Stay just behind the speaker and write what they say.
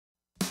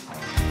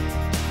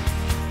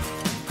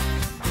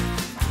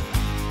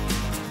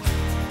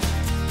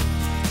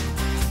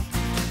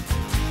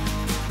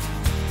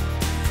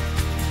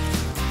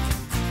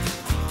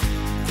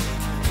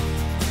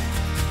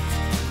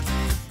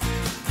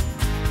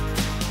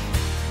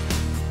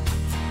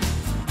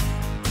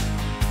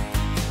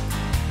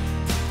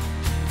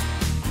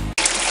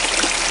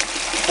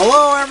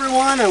Hello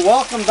everyone and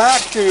welcome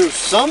back to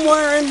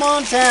Somewhere in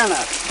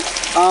Montana.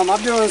 I'm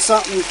doing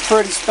something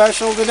pretty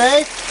special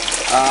today.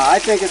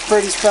 I think it's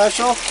pretty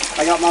special.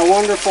 I got my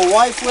wonderful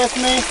wife with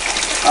me.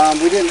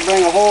 We didn't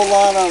bring a whole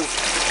lot of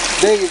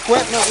big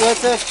equipment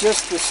with us,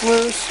 just the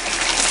sluice,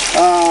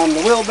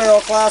 the wheelbarrow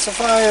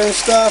classifier and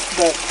stuff,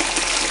 but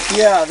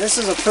yeah, this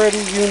is a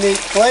pretty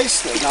unique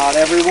place that not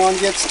everyone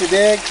gets to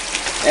dig.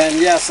 And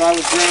yes, I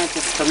was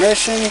granted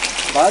permission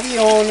by the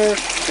owner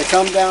to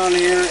come down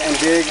here and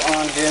dig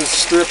on his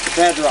strip of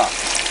bedrock.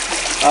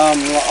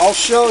 I'll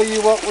show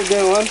you what we're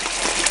doing.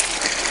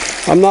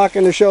 I'm not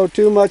going to show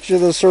too much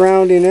of the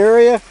surrounding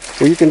area.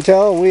 Where you can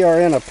tell we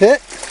are in a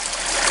pit.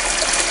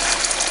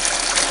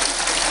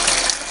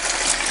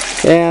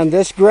 And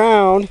this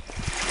ground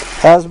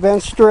has been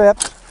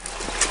stripped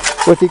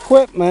with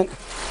equipment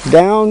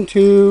down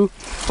to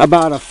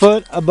about a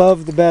foot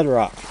above the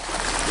bedrock,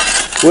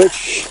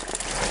 which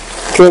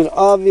could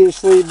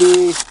obviously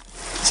be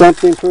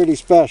something pretty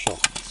special.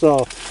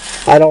 So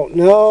I don't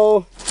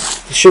know,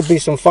 it should be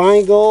some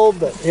fine gold,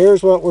 but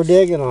here's what we're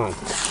digging on.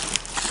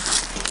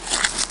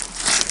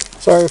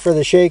 Sorry for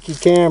the shaky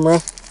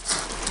camera.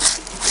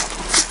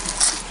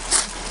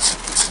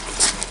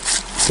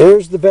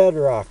 Here's the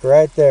bedrock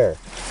right there.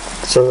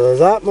 So there's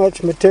that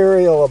much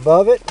material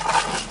above it,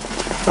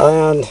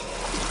 and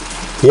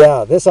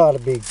yeah, this ought to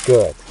be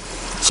good.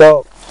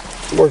 So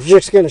we're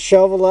just going to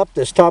shovel up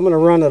this top. I'm going to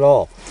run it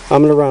all.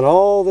 I'm going to run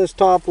all this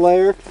top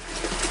layer,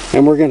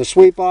 and we're going to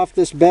sweep off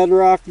this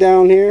bedrock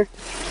down here.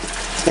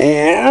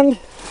 And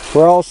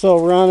we're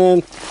also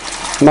running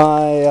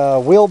my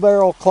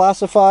wheelbarrow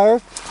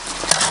classifier.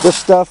 This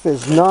stuff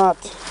is not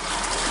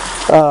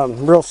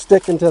real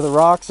sticking to the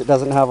rocks. It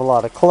doesn't have a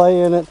lot of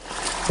clay in it.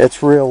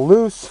 It's real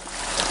loose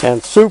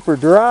and super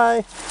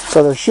dry,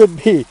 so there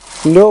should be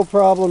no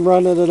problem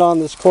running it on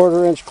this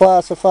 1/4 inch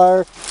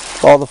classifier.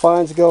 All the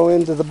fines go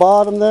into the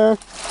bottom there.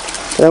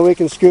 Then we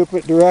can scoop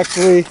it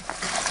directly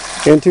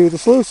into the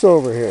sluice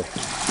over here.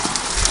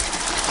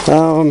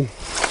 Of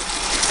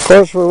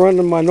course, we're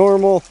running my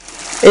normal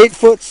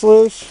 8-foot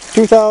sluice,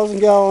 2,000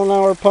 gallon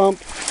hour pump,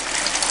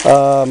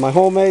 my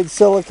homemade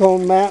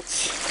silicone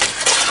mats,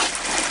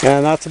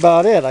 and that's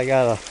about it. I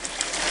got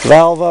a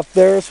valve up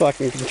there so I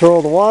can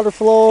control the water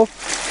flow,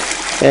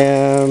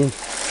 and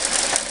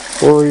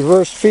we're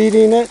reverse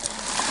feeding it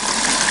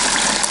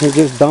and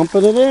just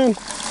dumping it in.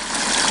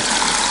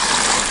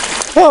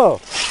 So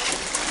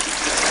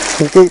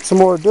we'll get some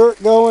more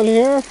dirt going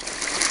here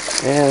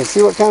and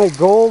see what kind of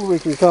gold we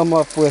can come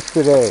up with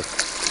today.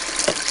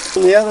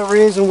 And the other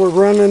reason we're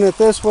running it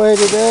this way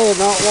today and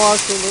not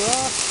washing the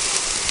rock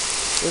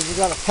is we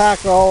got to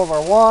pack all of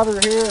our water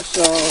here,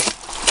 so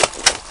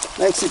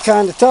makes it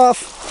kind of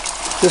tough.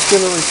 Just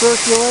going to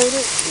recirculate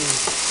it and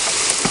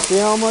see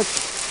how much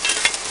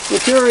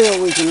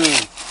material we can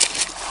run.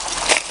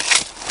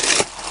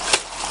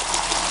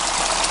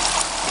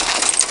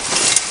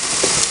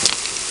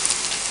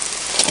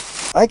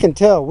 I can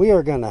tell we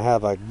are going to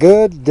have a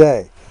good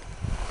day.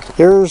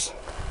 Here's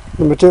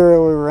the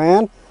material we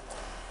ran.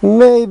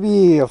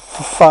 Maybe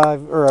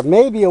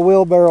maybe a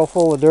wheelbarrow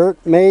full of dirt,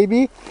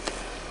 maybe.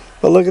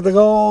 But look at the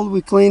gold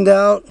we cleaned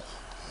out.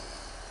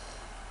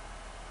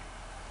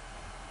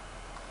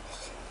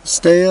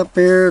 Stay up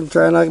here and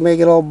try not to make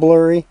it all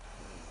blurry.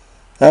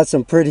 That's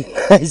some pretty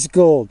nice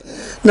gold.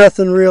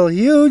 Nothing real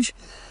huge,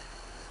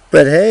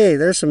 but hey,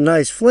 there's some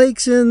nice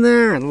flakes in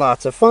there and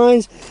lots of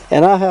fines.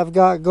 And I have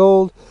got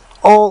gold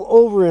all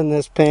over in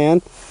this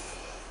pan.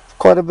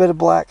 Quite a bit of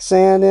black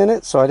sand in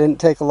it, so I didn't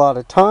take a lot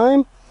of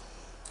time.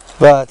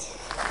 But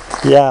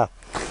yeah,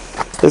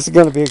 this is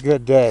going to be a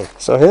good day.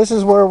 So this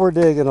is where we're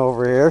digging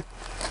over here.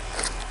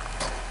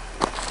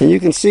 And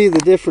you can see the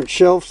different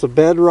shelves of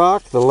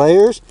bedrock, the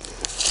layers.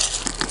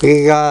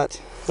 We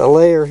got a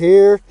layer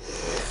here,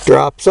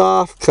 drops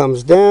off,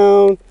 comes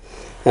down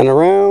and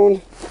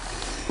around.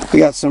 We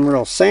got some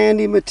real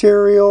sandy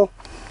material,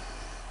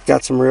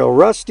 got some real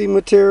rusty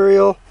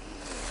material.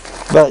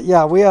 But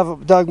yeah, we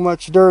haven't dug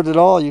much dirt at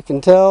all, you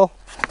can tell.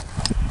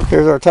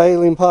 Here's our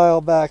tiling pile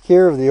back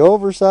here of the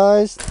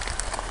oversized.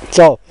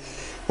 So,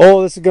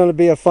 oh, this is going to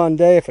be a fun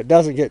day if it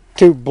doesn't get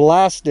too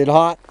blasted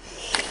hot.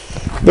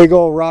 Big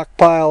old rock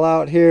pile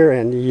out here,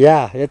 and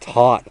yeah, it's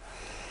hot.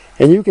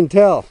 And you can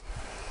tell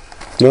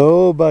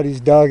nobody's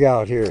dug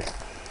out here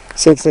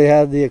since they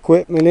had the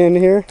equipment in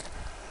here.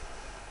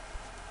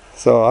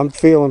 So I'm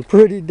feeling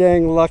pretty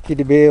dang lucky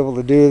to be able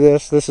to do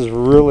this. This is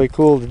really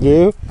cool to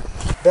do.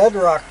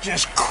 Bedrock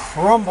just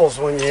crumbles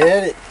when you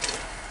hit it.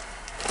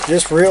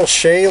 Just real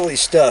shaly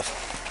stuff.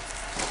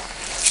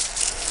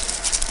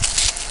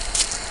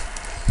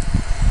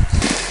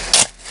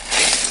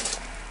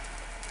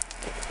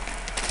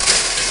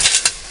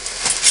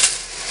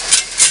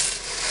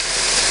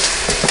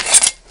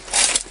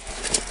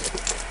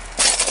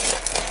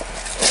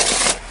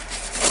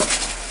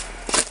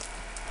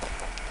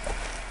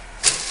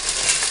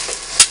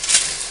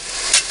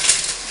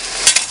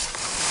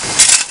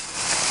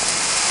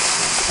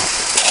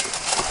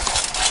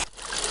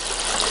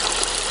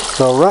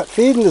 So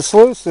feeding the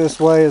sluice this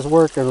way is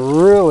working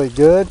really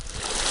good.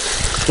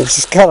 It's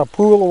just got a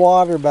pool of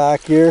water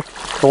back here.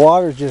 The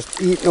water's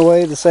just eating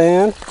away the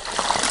sand.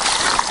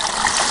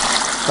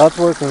 That's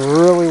working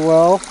really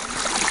well.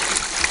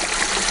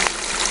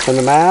 And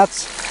the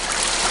mats,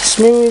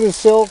 smooth as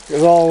silk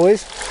as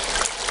always.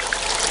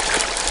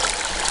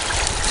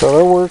 So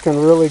they're working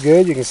really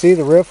good. You can see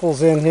the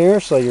riffles in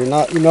here, so you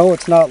know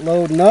it's not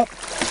loading up.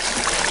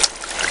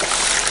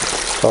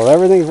 So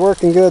everything's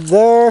working good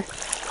there.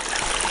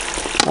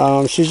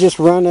 She's just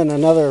running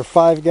another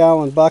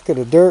 5-gallon bucket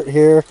of dirt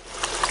here.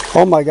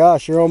 Oh my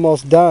gosh, you're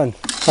almost done.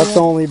 That's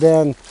only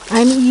been,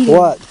 I'm eating.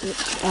 What?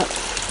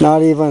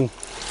 Not even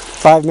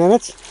 5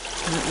 minutes?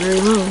 Not very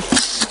long.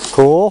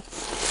 Cool.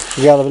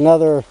 You got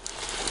another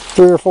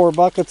 3 or 4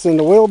 buckets in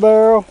the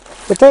wheelbarrow.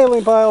 The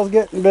tailing pile's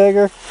getting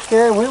bigger.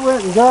 Okay, we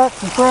went and got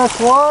some fresh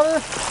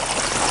water.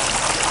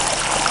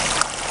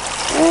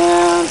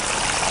 And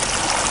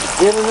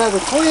get another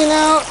clean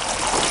out.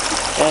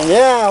 And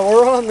yeah,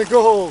 we're on the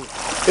gold.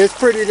 It's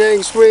pretty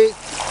dang sweet.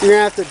 You're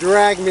gonna have to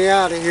drag me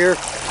out of here,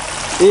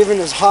 even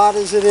as hot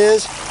as it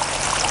is.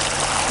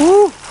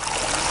 Woo!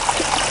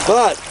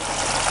 But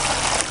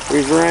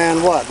we've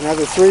ran what,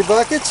 another 3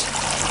 buckets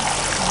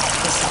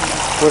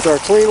with our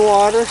clean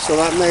water, so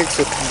that makes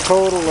a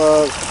total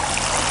of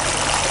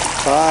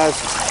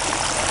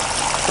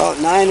about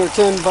 9 or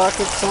 10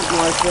 buckets, something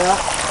like that.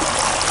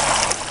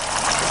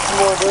 Some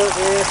more dirt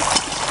here.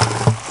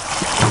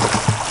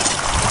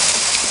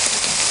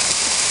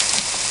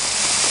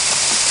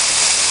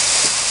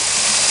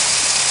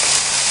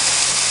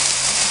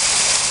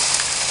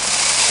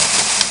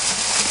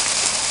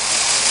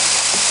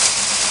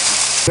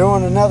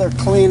 Doing another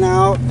clean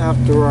out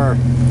after our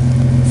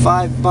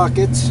 5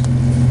 buckets.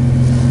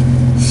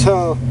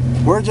 So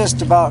we're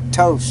just about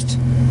toast.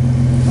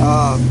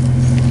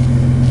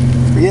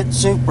 We're getting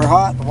super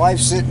hot. The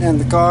wife's sitting in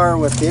the car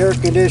with the air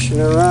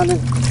conditioner running.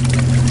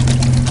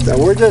 So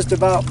we're just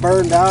about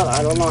burned out.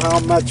 I don't know how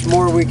much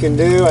more we can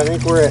do. I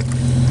think we're at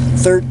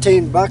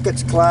 13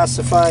 buckets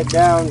classified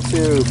down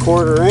to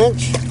 1/4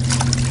 inch.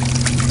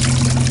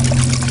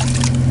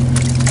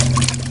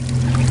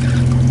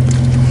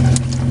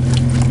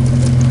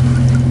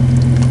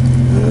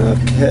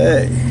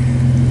 Okay.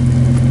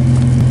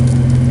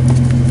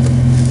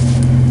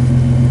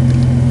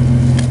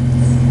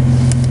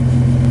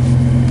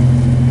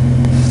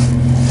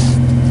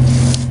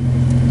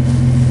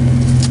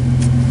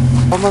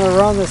 I'm going to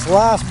run this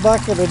last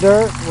bucket of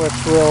dirt,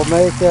 which will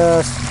make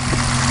us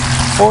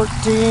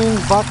 14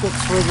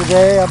 buckets for the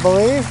day, I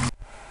believe.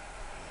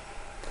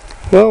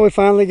 Well, we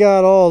finally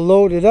got all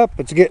loaded up.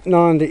 It's getting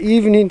on to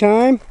evening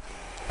time.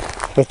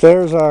 But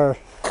there's our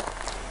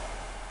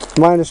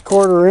minus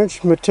 1/4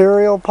 inch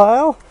material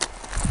pile.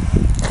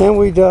 And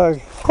we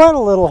dug quite a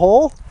little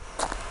hole.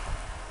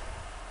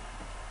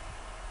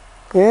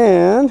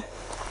 And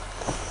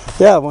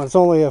yeah, when it's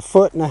only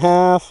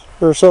 1.5 feet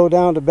or so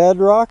down to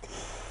bedrock,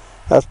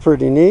 that's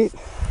pretty neat.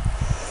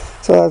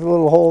 So that's a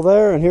little hole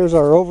there, and here's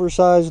our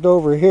oversized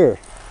over here.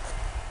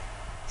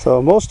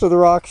 So most of the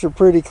rocks are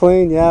pretty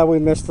clean. Yeah, we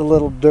missed a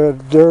little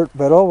dirt,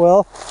 but oh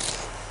well.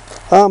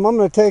 I'm going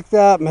to take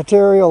that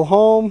material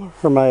home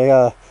for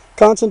my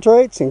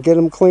concentrates and get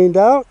them cleaned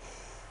out.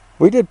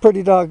 We did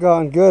pretty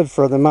doggone good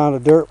for the amount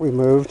of dirt we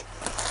moved.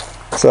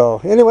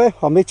 So anyway,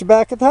 I'll meet you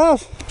back at the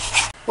house.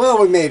 Well,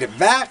 we made it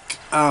back.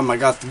 I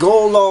got the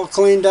gold all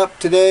cleaned up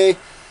today.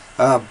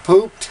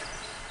 Pooped.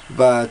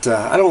 But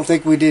I don't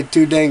think we did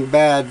too dang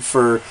bad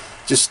for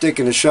just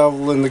sticking a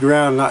shovel in the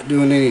ground, not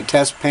doing any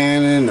test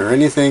panning or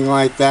anything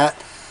like that.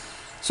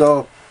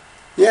 So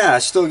yeah, I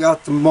still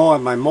got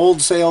my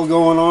mold sale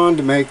going on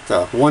to make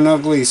the One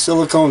Ugly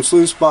silicone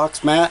sluice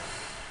box mat.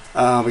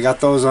 We got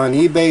those on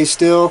eBay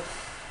still.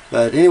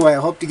 But anyway, I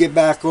hope to get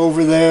back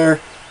over there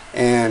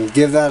and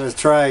give that a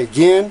try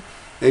again.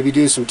 Maybe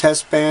do some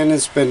test panning,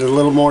 spend a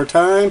little more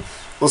time.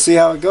 We'll see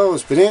how it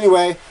goes. But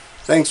anyway,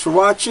 thanks for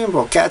watching.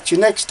 We'll catch you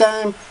next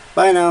time.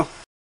 Bye now.